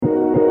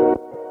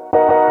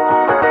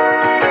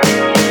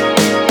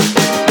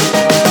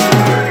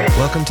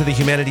to the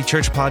Humanity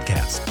Church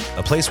podcast,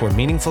 a place where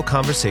meaningful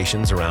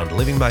conversations around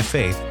living by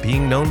faith,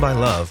 being known by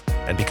love,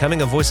 and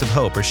becoming a voice of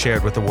hope are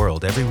shared with the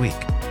world every week.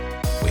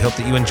 We hope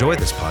that you enjoy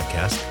this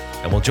podcast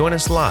and will join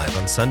us live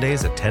on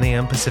Sundays at 10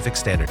 a.m. Pacific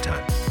Standard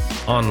Time,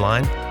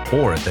 online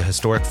or at the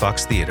historic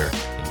Fox Theater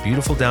in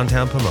beautiful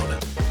downtown Pomona.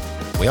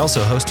 We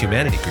also host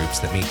humanity groups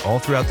that meet all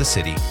throughout the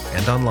city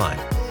and online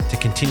to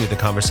continue the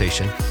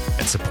conversation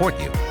and support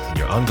you in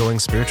your ongoing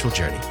spiritual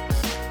journey.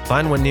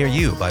 Find one near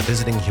you by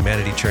visiting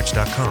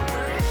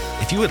humanitychurch.com.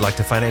 If you would like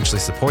to financially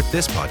support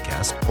this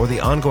podcast or the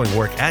ongoing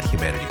work at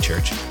Humanity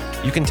Church,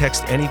 you can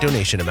text any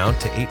donation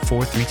amount to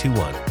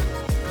 84321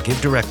 or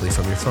give directly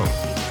from your phone.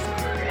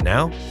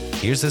 Now,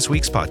 here's this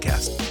week's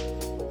podcast.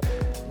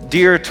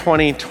 Dear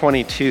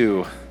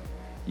 2022,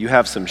 you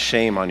have some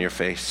shame on your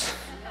face.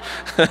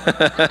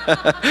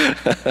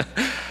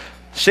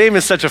 Shame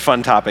is such a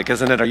fun topic,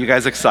 isn't it? Are you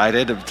guys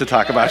excited to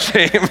talk about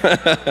shame?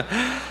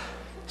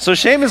 So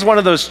shame is one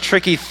of those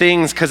tricky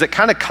things because it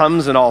kind of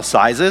comes in all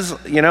sizes.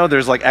 You know,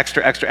 there's like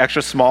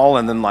extra small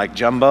and then like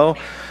jumbo.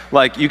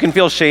 Like you can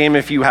feel shame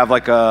if you have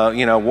like a,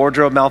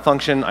 wardrobe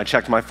malfunction. I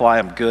checked my fly,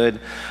 I'm good.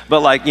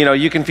 But like,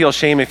 you can feel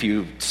shame if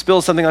you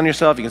spill something on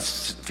yourself. You can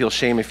feel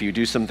shame if you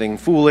do something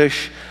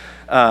foolish.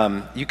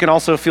 You can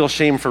also feel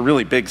shame for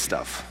really big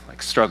stuff,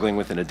 like struggling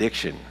with an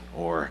addiction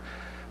or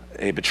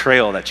a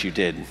betrayal that you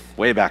did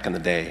way back in the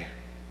day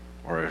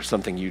or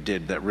something you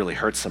did that really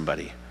hurt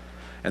somebody.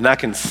 And that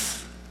can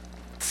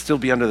still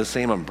be under the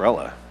same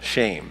umbrella,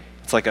 shame.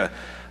 It's like a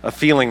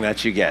feeling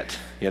that you get,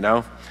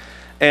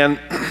 And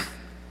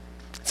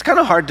it's kind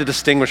of hard to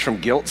distinguish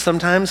from guilt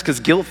sometimes because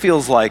guilt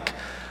feels like,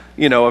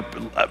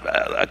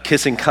 a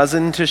kissing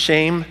cousin to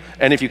shame.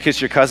 And if you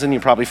kiss your cousin, you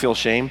probably feel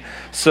shame.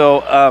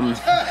 So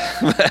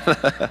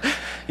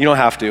you don't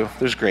have to,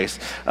 there's grace.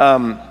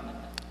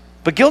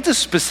 But guilt is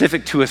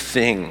specific to a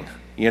thing,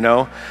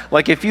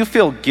 Like if you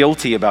feel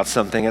guilty about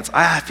something, it's,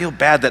 I feel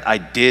bad that I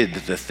did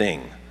the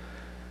thing.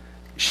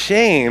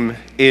 Shame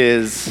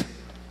is,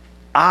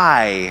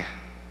 I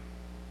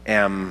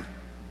am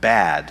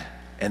bad,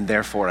 and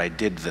therefore I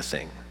did the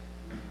thing.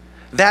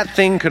 That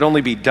thing could only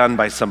be done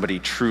by somebody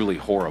truly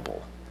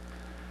horrible.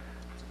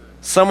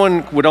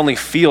 Someone would only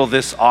feel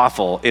this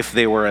awful if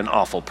they were an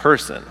awful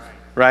person,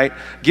 right?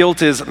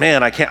 Guilt is,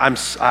 man, I'm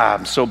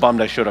so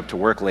bummed I showed up to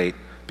work late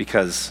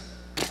because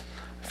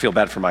I feel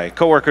bad for my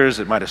coworkers,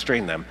 it might have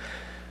strained them.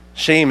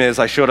 Shame is,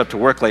 I showed up to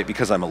work late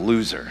because I'm a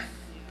loser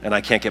and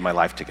I can't get my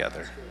life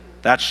together.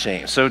 That's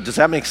shame. So does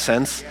that make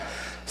sense?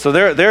 So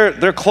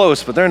they're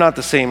close, but they're not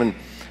the same. And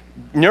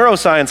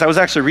neuroscience, I was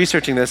actually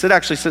researching this, it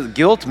actually says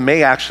guilt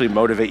may actually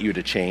motivate you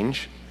to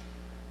change,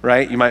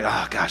 right? You might,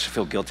 oh gosh, I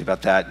feel guilty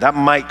about that. That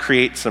might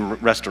create some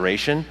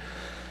restoration.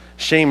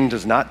 Shame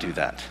does not do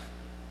that.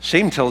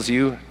 Shame tells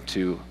you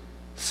to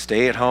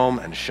stay at home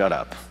and shut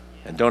up.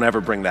 And don't ever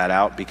bring that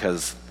out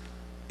because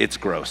it's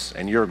gross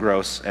and you're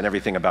gross and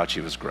everything about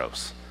you is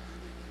gross.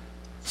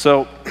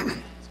 So,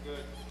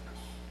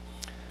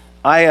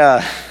 I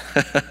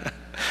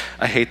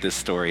hate this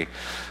story.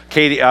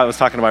 Katie, I was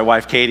talking to my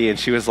wife, Katie, and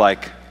she was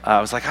like,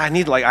 I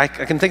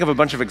can think of a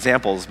bunch of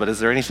examples, but is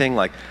there anything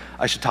like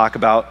I should talk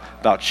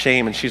about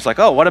shame? And she's like,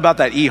 oh, what about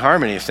that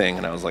eHarmony thing?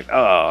 And I was like,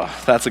 oh,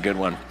 that's a good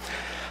one.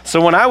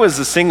 So when I was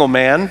a single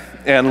man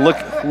and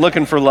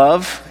looking for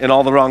love in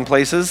all the wrong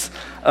places,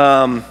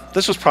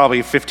 this was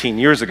probably 15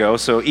 years ago,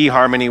 so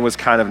eHarmony was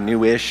kind of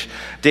newish.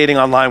 Dating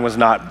online was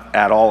not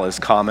at all as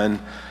common.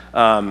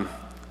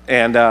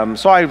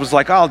 So I was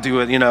like, I'll do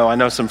it. I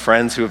know some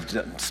friends who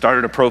have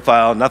started a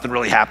profile. Nothing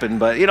really happened,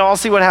 but, I'll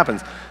see what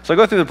happens. So I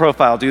go through the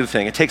profile, do the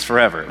thing. It takes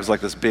forever. It was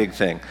like this big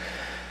thing.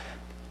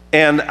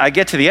 And I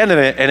get to the end of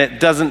it, and it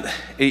doesn't,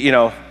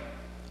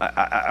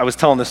 I was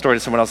telling this story to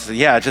someone else. I said,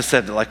 yeah, it just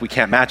said, like, we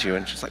can't match you.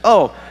 And she's like,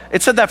 oh,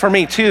 it said that for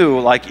me, too.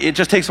 Like, it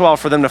just takes a while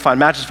for them to find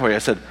matches for you. I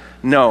said,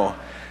 no.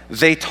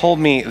 They told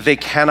me they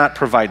cannot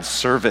provide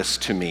service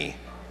to me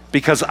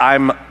because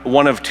I'm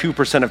one of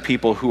 2% of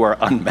people who are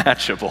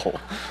unmatchable.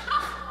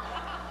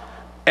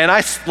 And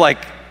I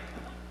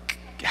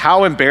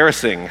how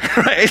embarrassing,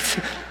 right?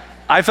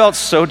 I felt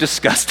so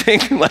disgusting.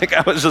 Like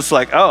I was just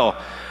like,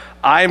 oh,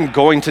 I'm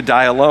going to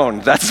die alone.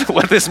 That's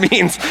what this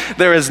means.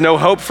 There is no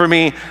hope for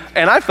me.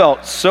 And I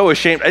felt so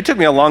ashamed. It took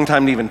me a long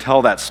time to even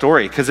tell that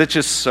story because it's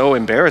just so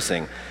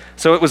embarrassing.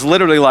 So it was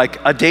literally like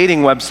a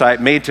dating website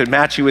made to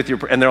match you with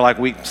and they're like,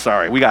 we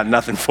got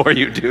nothing for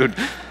you, dude.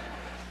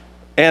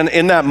 And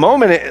in that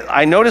moment,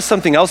 I noticed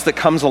something else that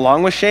comes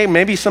along with shame.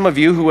 Maybe some of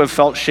you who have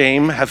felt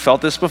shame have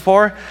felt this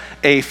before,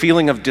 a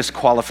feeling of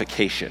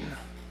disqualification,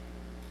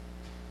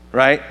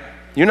 right?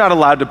 You're not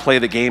allowed to play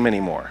the game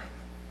anymore.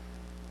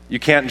 You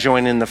can't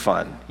join in the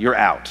fun. You're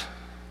out.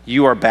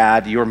 You are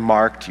bad, you're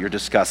marked, you're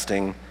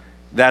disgusting.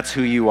 That's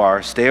who you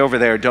are. Stay over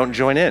there, don't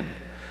join in.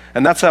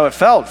 And that's how it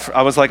felt.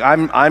 I was like,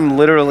 I'm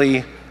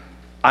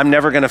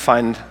never gonna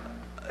find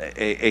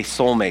a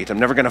soulmate. I'm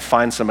never gonna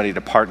find somebody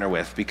to partner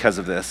with because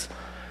of this.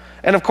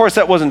 And of course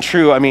that wasn't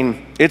true. I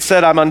mean, it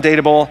said I'm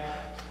undateable.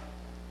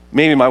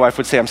 Maybe my wife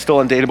would say I'm still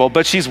undateable,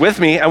 but she's with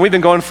me and we've been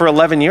going for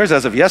 11 years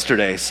as of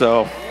yesterday,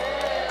 so.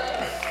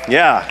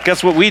 Yeah,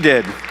 guess what we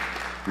did?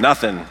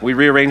 Nothing. We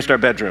rearranged our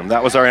bedroom.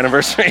 That was our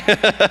anniversary.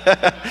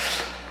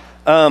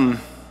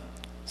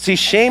 See,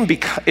 shame,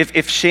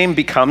 if shame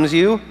becomes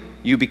you,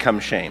 you become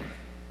shame,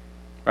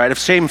 right? If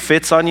shame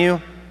fits on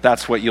you,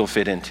 that's what you'll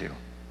fit into.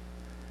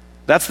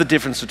 That's the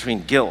difference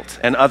between guilt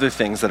and other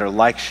things that are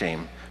like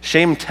shame.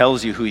 Shame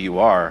tells you who you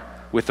are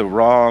with the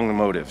wrong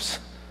motives.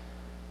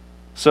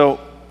 So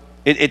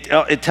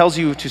it tells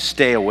you to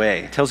stay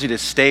away. It tells you to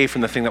stay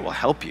from the thing that will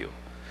help you.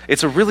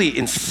 It's a really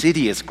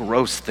insidious,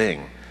 gross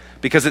thing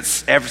because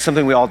it's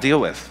something we all deal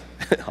with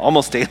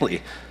almost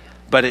daily.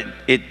 But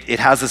it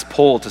has this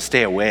pull to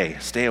stay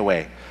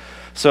away.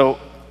 So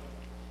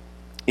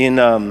in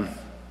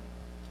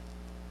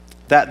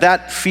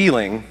that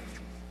feeling,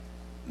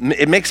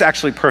 it makes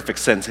actually perfect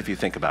sense if you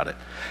think about it.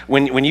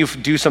 When you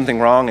do something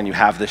wrong and you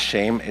have this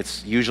shame,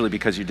 it's usually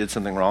because you did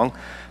something wrong.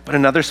 But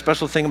another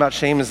special thing about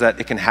shame is that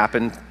it can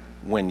happen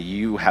when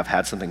you have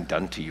had something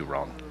done to you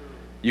wrong.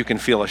 You can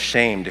feel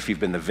ashamed if you've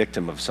been the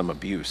victim of some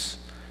abuse.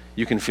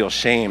 You can feel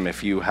shame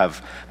if you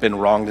have been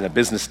wronged in a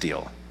business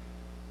deal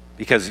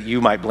because you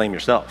might blame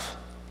yourself.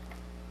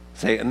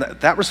 And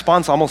that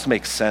response almost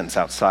makes sense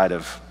outside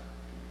of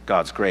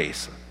God's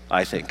grace.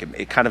 I think.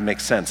 It kind of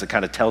makes sense. It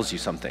kind of tells you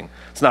something.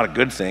 It's not a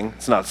good thing.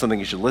 It's not something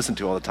you should listen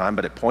to all the time,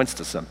 but it points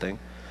to something.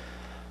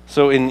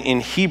 So in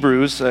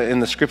Hebrews, in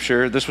the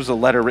scripture, this was a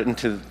letter written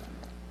to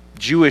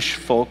Jewish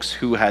folks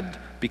who had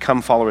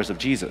become followers of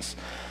Jesus.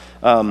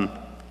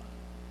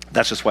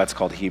 That's just why it's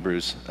called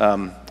Hebrews.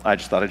 I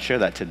just thought I'd share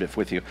that tidbit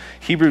with you.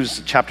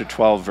 Hebrews chapter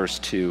 12, verse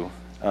 2.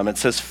 It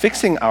says,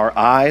 fixing our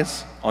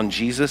eyes on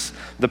Jesus,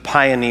 the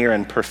pioneer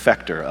and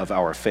perfecter of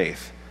our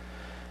faith.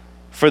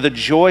 For the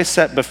joy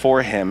set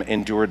before him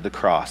endured the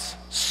cross,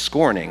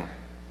 scorning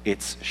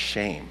its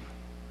shame,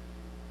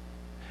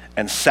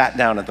 and sat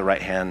down at the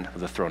right hand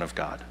of the throne of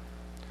God.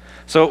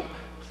 So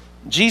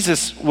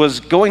Jesus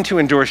was going to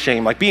endure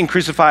shame. Like being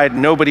crucified,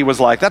 nobody was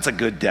like, that's a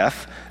good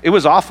death. It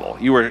was awful.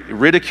 You were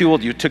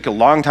ridiculed. You took a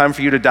long time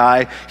for you to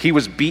die. He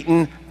was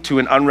beaten to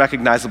an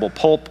unrecognizable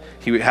pulp.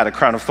 He had a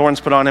crown of thorns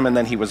put on him, and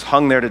then he was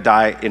hung there to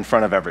die in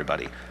front of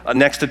everybody,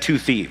 next to two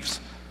thieves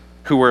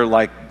who were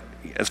like,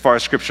 as far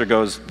as scripture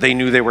goes, they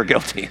knew they were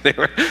guilty.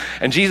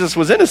 And Jesus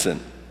was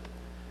innocent.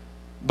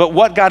 But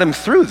what got him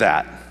through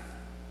that?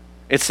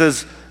 It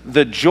says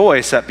the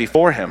joy set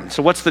before him.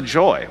 So what's the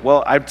joy?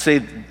 Well, I'd say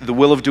the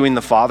will of doing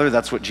the Father.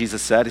 That's what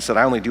Jesus said. He said,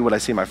 I only do what I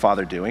see my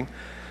Father doing.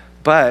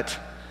 But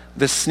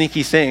the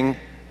sneaky thing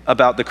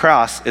about the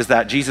cross is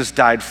that Jesus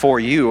died for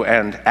you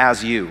and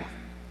as you.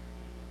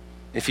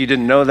 If you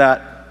didn't know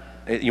that,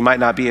 you might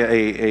not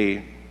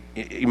be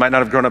you might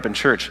not have grown up in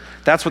church.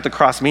 That's what the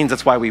cross means.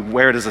 That's why we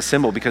wear it as a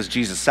symbol, because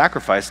Jesus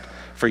sacrificed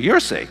for your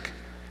sake.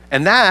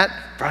 And that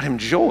brought him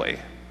joy.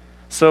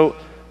 So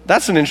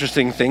that's an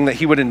interesting thing, that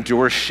he would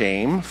endure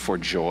shame for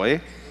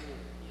joy.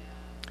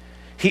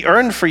 He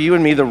earned for you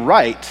and me the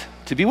right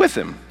to be with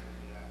him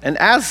and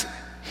as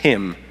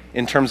him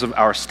in terms of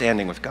our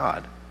standing with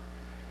God.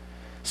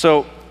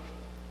 So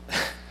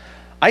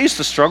I used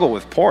to struggle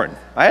with porn.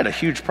 I had a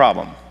huge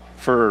problem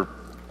for,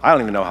 I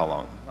don't even know how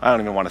long. I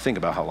don't even want to think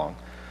about how long.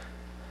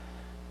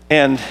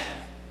 And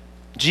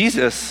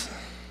Jesus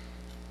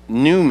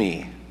knew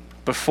me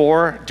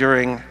before,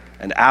 during,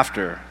 and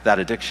after that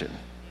addiction.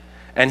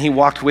 And he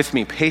walked with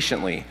me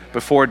patiently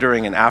before,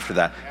 during, and after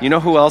that. You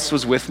know who else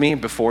was with me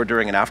before,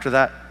 during, and after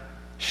that?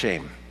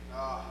 Shame.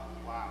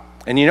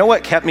 And you know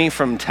what kept me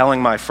from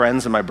telling my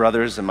friends and my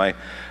brothers and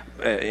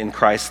in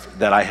Christ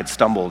that I had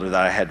stumbled or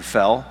that I had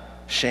fell?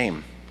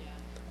 Shame.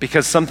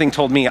 Because something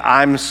told me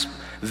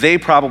they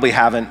probably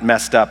haven't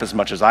messed up as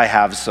much as I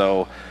have,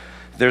 so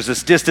there's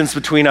this distance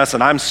between us,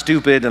 and I'm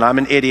stupid and I'm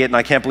an idiot and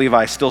I can't believe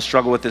I still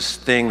struggle with this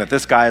thing, that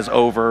this guy is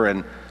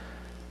over.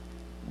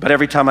 But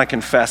every time I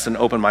confess and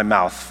open my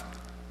mouth,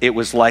 it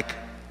was like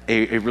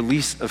a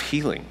release of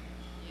healing.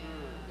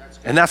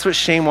 And that's what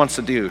shame wants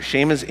to do.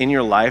 Shame is in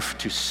your life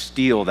to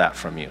steal that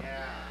from you.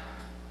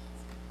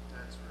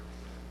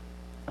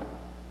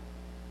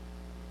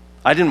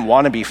 I didn't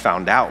want to be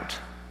found out,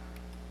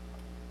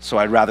 so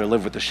I'd rather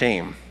live with the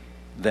shame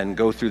than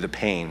go through the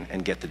pain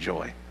and get the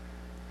joy.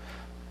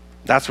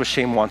 That's what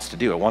shame wants to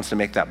do. It wants to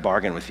make that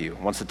bargain with you. It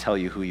wants to tell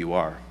you who you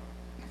are.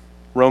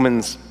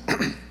 Romans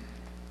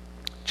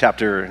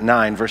chapter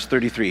 9, verse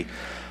 33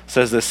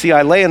 says this, see,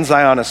 I lay in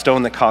Zion a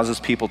stone that causes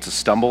people to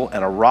stumble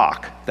and a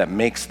rock that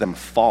makes them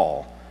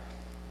fall.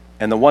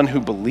 And the one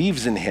who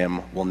believes in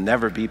him will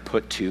never be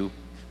put to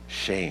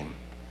shame.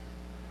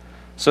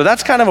 So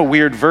that's kind of a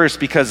weird verse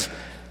because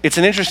it's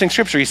an interesting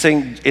scripture.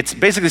 It's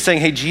basically saying,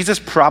 hey, Jesus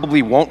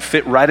probably won't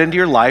fit right into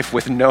your life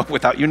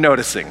without you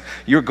noticing.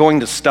 You're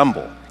going to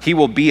stumble. He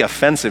will be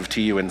offensive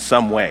to you in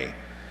some way.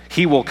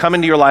 He will come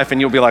into your life and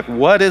you'll be like,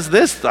 what is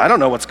this? I don't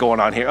know what's going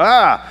on here.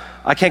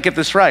 I can't get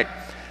this right.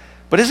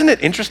 But isn't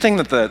it interesting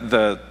that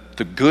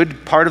the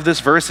good part of this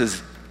verse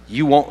is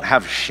you won't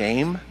have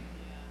shame?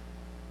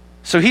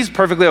 So he's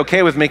perfectly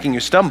okay with making you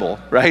stumble,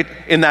 right?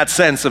 In that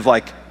sense of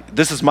like,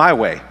 this is my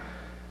way.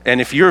 And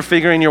if you're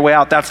figuring your way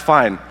out, that's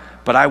fine.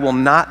 But I will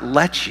not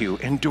let you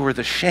endure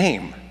the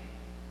shame.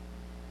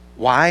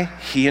 Why?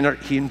 He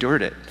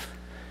endured it.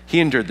 He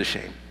endured the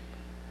shame.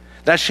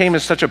 That shame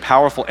is such a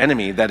powerful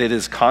enemy that it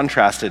is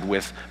contrasted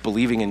with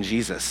believing in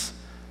Jesus,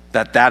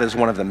 that is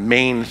one of the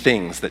main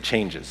things that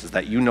changes, is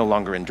that you no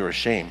longer endure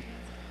shame.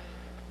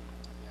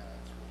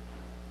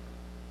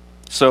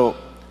 So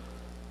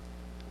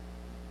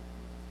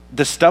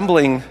the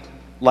stumbling,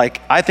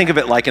 like, I think of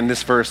it like in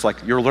this verse, like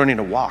you're learning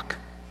to walk,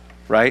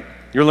 right?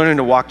 You're learning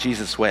to walk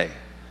Jesus' way.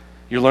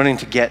 You're learning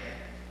to get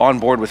on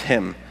board with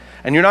him.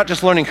 And you're not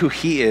just learning who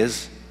he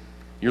is,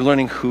 you're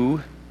learning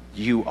who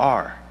you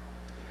are.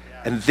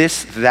 And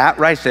that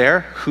right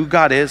there, who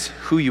God is,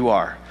 who you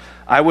are,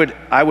 I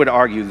would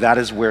argue that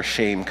is where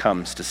shame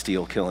comes to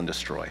steal, kill, and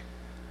destroy.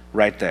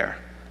 Right there.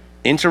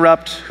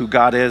 Interrupt who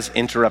God is,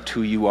 interrupt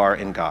who you are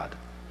in God.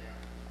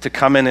 To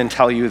come in and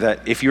tell you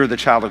that if you're the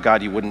child of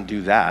God, you wouldn't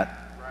do that.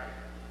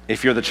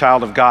 If you're the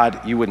child of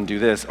God, you wouldn't do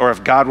this. Or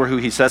if God were who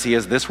he says he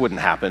is, this wouldn't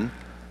happen.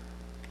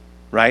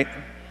 Right?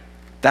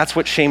 That's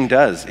what shame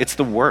does. It's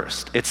the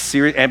worst. It's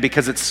serious, and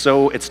because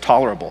it's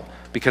tolerable,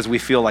 because we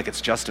feel like it's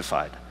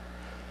justified.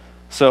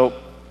 So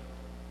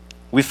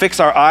we fix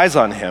our eyes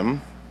on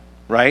him,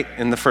 right,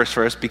 in the first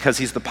verse, because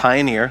he's the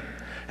pioneer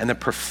and the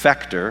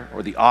perfecter,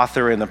 or the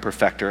author and the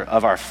perfecter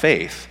of our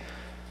faith.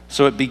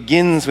 So it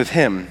begins with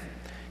him.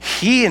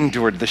 He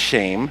endured the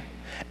shame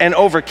and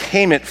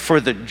overcame it for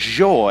the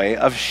joy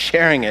of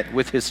sharing it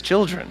with his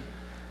children.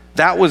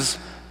 That was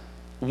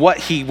what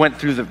he went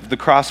through the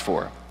cross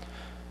for.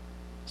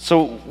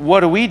 So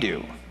what do we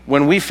do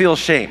when we feel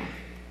shame?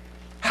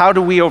 How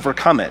do we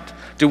overcome it?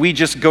 Do we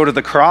just go to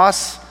the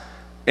cross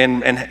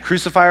and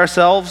crucify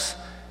ourselves?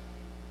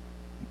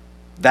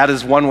 That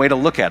is one way to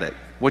look at it.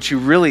 What you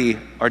really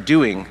are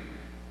doing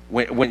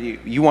when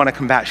you want to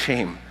combat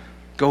shame,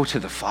 go to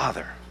the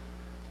Father.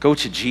 Go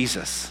to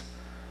Jesus.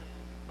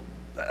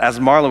 As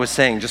Marla was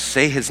saying, just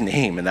say his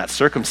name in that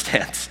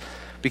circumstance,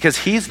 because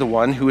he's the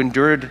one who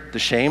endured the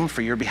shame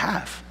for your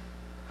behalf.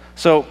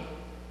 So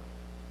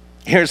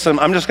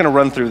I'm just going to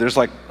run through. There's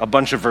like a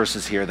bunch of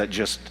verses here that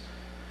just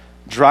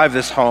drive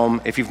this home.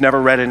 If you've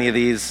never read any of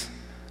these,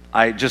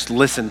 I just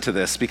listen to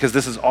this, because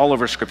this is all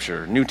over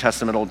Scripture, New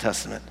Testament, Old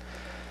Testament.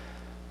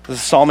 This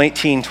is Psalm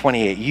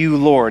 18:28. You,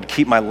 Lord,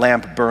 keep my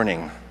lamp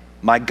burning.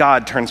 My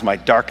God turns my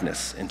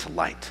darkness into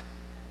light.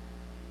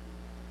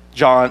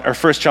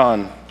 1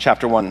 John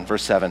chapter 1,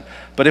 verse 7.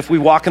 But if we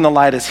walk in the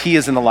light as he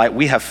is in the light,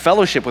 we have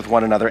fellowship with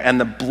one another, and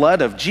the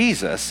blood of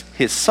Jesus,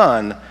 his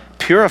son,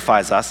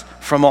 purifies us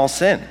from all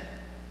sin.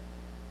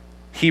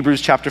 Hebrews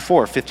chapter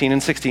 4, 15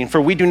 and 16.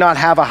 For we do not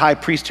have a high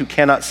priest who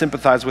cannot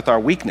sympathize with our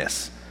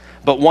weakness,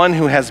 but one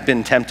who has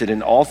been tempted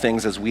in all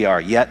things as we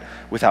are, yet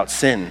without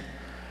sin.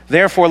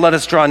 Therefore, let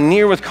us draw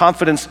near with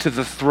confidence to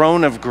the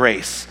throne of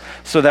grace,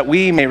 so that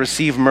we may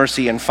receive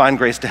mercy and find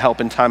grace to help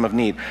in time of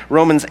need.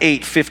 Romans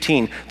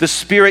 8:15. The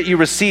Spirit you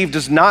received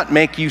does not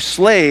make you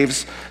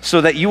slaves,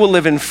 so that you will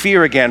live in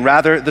fear again.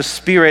 Rather, the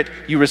Spirit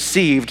you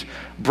received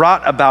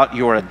brought about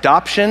your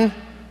adoption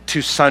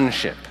to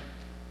sonship.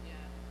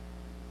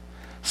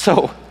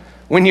 So,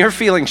 when you're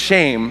feeling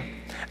shame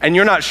and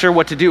you're not sure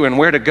what to do and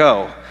where to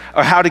go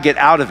or how to get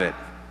out of it,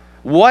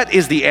 what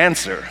is the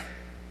answer?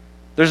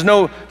 There's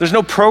no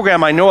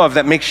program I know of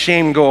that makes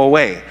shame go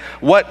away.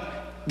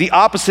 The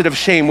opposite of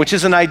shame, which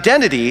is an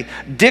identity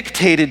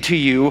dictated to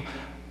you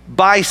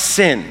by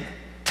sin,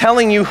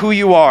 telling you who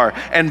you are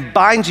and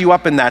binds you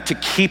up in that to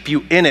keep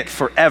you in it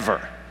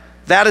forever.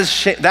 That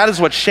is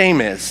what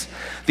shame is.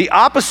 The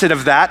opposite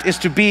of that is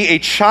to be a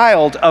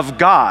child of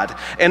God.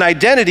 An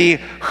identity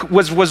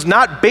was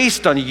not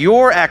based on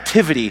your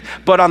activity,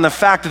 but on the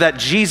fact that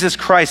Jesus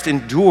Christ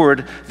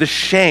endured the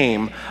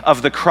shame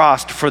of the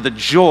cross for the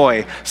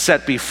joy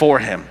set before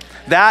him.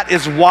 That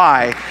is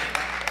why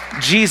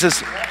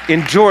Jesus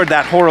endured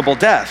that horrible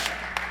death.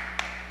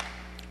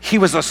 He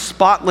was a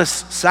spotless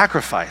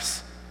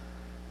sacrifice,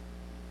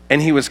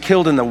 and he was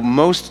killed in the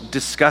most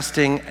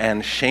disgusting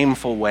and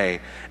shameful way.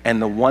 And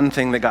the one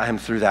thing that got him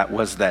through that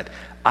was that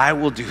I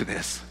will do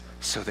this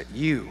so that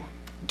you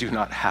do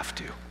not have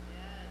to.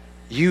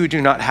 You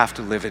do not have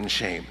to live in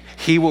shame.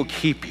 He will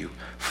keep you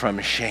from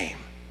shame,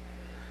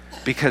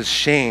 because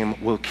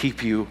shame will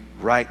keep you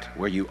right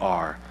where you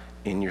are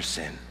in your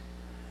sin.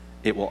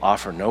 It will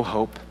offer no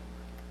hope.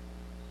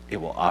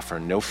 It will offer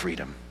no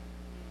freedom,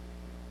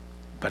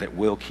 but it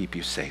will keep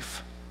you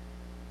safe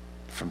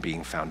from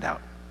being found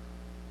out.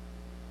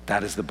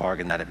 That is the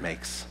bargain that it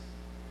makes.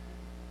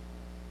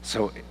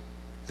 So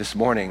this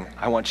morning,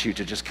 I want you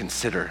to just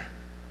consider,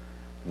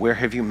 where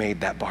have you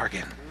made that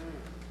bargain?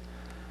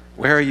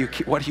 What are you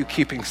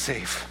keeping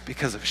safe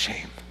because of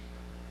shame?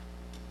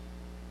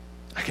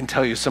 I can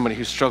tell you, somebody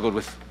who struggled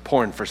with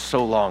porn for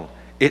so long,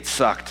 it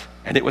sucked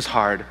and it was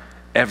hard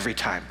every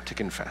time to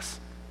confess.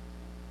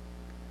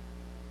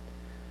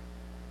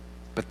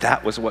 But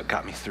that was what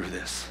got me through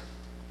this,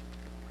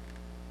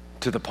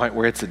 to the point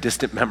where it's a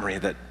distant memory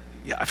that,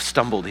 yeah, I've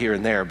stumbled here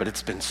and there, but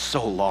it's been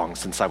so long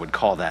since I would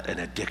call that an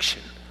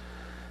addiction,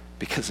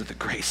 because of the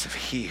grace of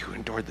he who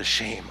endured the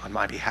shame on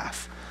my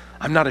behalf.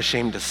 I'm not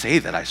ashamed to say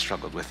that I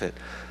struggled with it,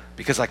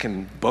 because I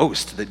can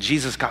boast that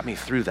Jesus got me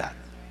through that.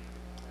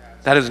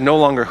 That is no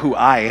longer who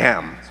I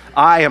am.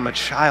 I am a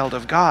child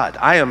of God.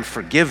 I am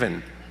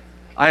forgiven.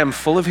 I am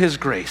full of his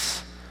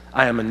grace.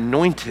 I am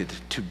anointed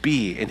to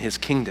be in his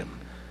kingdom.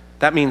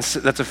 That means,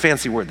 that's a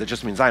fancy word. That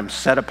just means I am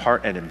set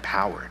apart and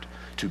empowered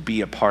to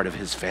be a part of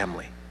his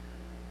family.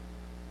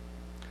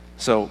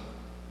 So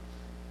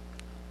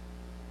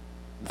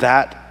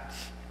that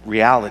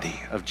reality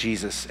of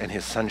Jesus and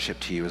his sonship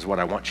to you is what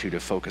I want you to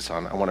focus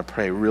on. I want to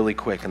pray really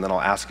quick, and then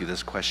I'll ask you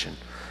this question,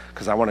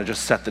 because I want to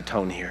just set the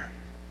tone here.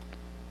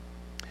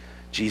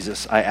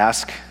 Jesus, I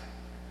ask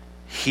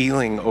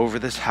healing over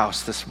this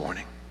house this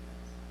morning.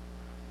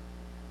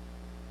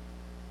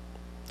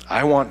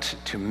 I want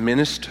to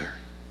minister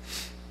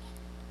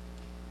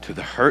to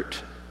the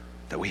hurt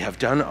that we have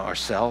done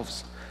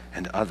ourselves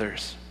and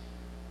others,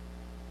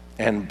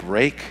 and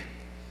break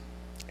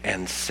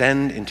and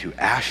send into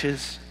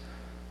ashes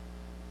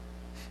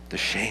the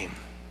shame.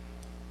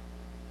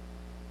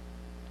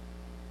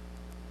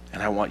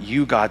 And I want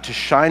you, God, to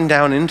shine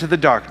down into the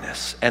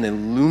darkness and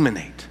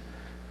illuminate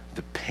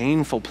the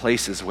painful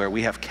places where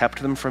we have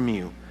kept them from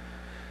you,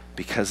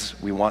 because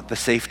we want the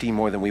safety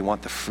more than we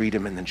want the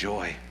freedom and the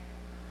joy.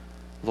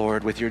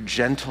 Lord, with your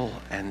gentle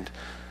and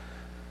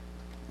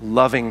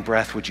loving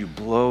breath, would you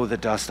blow the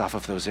dust off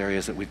of those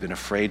areas that we've been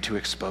afraid to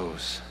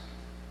expose?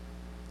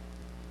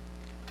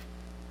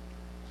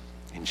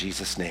 In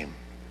Jesus' name,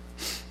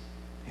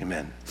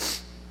 amen.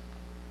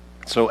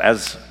 So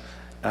as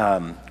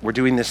we're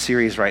doing this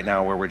series right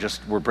now where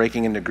we're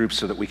breaking into groups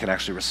so that we can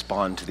actually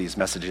respond to these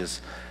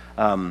messages.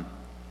 I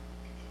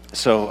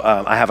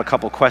have a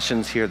couple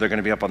questions here. They're going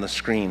to be up on the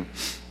screen.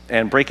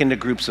 And break into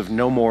groups of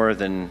no more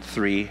than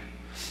 3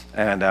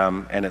 and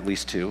at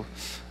least 2.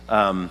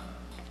 And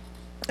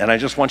I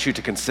just want you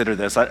to consider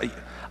this.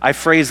 I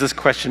phrase this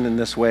question in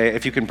this way.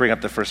 If you can bring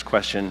up the first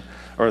question,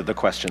 or the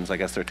questions, I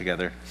guess they're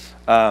together.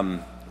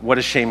 What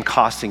is shame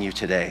costing you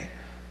today?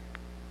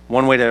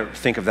 One way to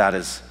think of that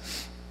is,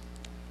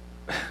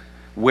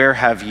 where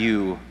have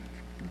you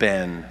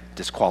been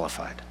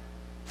disqualified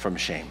from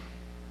shame,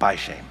 by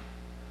shame?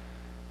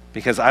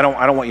 Because I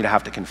don't want you to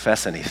have to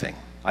confess anything.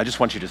 I just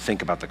want you to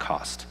think about the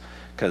cost.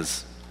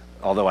 Because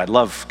although I'd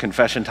love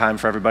confession time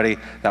for everybody,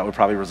 that would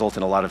probably result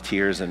in a lot of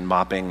tears and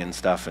mopping and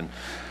stuff. And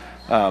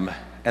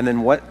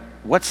then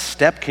what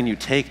step can you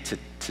take to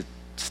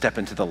step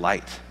into the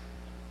light?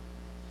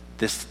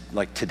 This,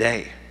 like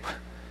today.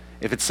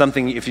 If it's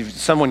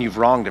someone you've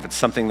wronged, if it's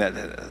something that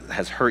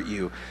has hurt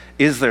you,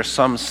 is there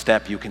some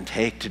step you can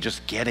take to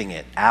just getting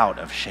it out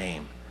of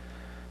shame?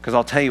 Because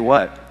I'll tell you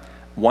what,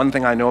 one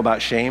thing I know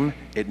about shame,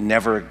 it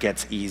never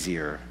gets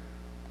easier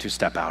to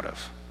step out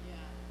of.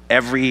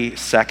 Every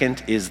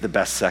second is the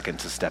best second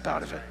to step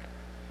out of it.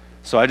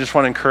 So I just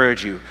want to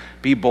encourage you,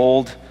 be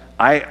bold.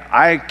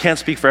 I can't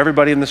speak for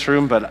everybody in this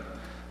room, but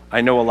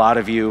I know a lot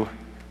of you,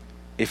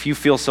 if you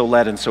feel so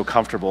led and so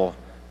comfortable,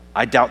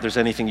 I doubt there's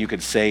anything you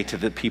could say to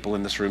the people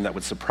in this room that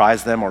would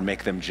surprise them or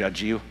make them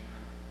judge you.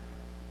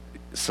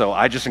 So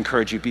I just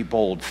encourage you, be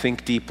bold,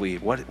 think deeply.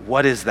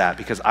 What is that?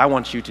 Because I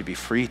want you to be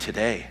free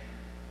today.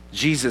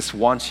 Jesus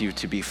wants you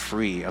to be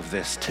free of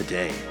this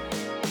today.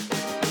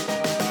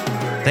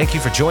 Thank you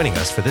for joining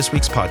us for this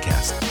week's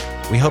podcast.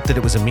 We hope that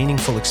it was a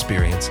meaningful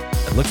experience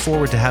and look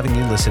forward to having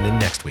you listen in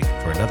next week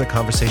for another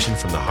conversation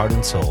from the heart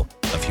and soul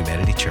of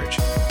Humanity Church.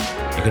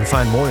 You can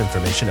find more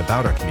information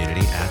about our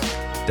community at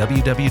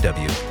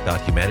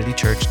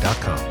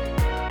www.humanitychurch.com.